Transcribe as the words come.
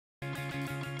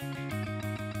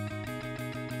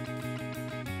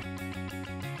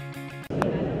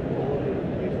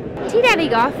T-Daddy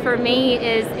Golf for me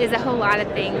is a whole lot of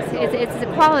things. It's a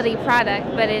quality product,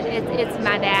 but it's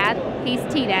my dad. He's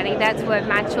T-Daddy. That's what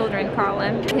my children call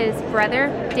him. His brother,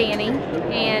 Danny,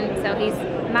 and so he's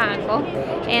my uncle.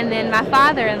 And then my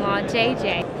father-in-law,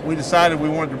 JJ. We decided we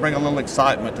wanted to bring a little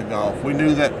excitement to golf. We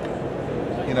knew that,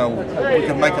 you know, we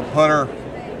could make a putter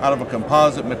out of a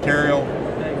composite material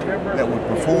that would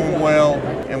perform well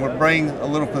and would bring a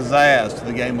little pizzazz to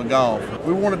the game of golf.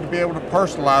 We wanted to be able to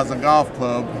personalize a golf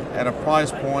club at a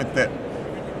price point that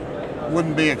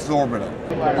wouldn't be exorbitant.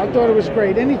 I thought it was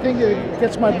great. Anything that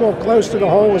gets my ball close to the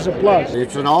hole is a plus.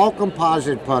 It's an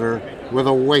all-composite putter with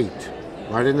a weight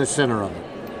right in the center of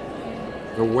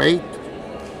it. The weight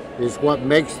is what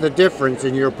makes the difference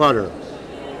in your putter.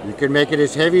 You can make it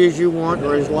as heavy as you want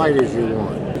or as light as you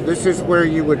want. This is where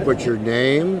you would put your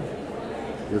name,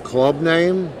 your club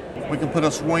name. We can put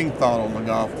a swing thought on the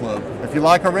golf club. If you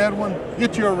like a red one,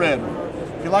 get you a red one.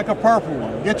 If you like a purple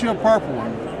one, get you a purple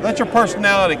one. Let your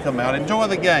personality come out. Enjoy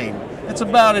the game. It's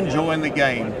about enjoying the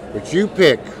game. But you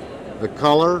pick the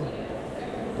color,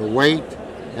 the weight,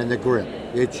 and the grip.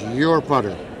 It's your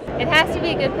putter. It has to be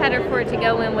a good putter for it to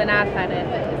go in when I putt it.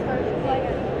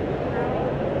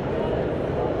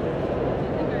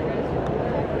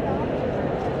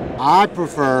 I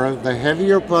prefer the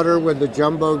heavier putter with the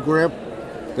jumbo grip,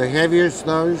 the heaviest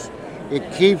those.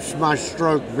 It keeps my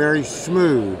stroke very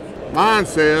smooth. Mine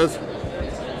says,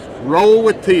 roll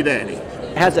with T-Daddy.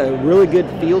 It has a really good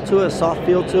feel to it, a soft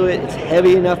feel to it. It's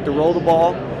heavy enough to roll the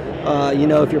ball. You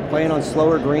know, if you're playing on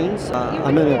slower greens,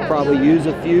 I'm going to probably use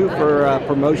a few for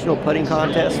promotional putting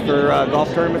contests for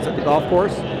golf tournaments at the golf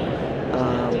course.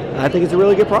 I think it's a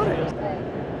really good product.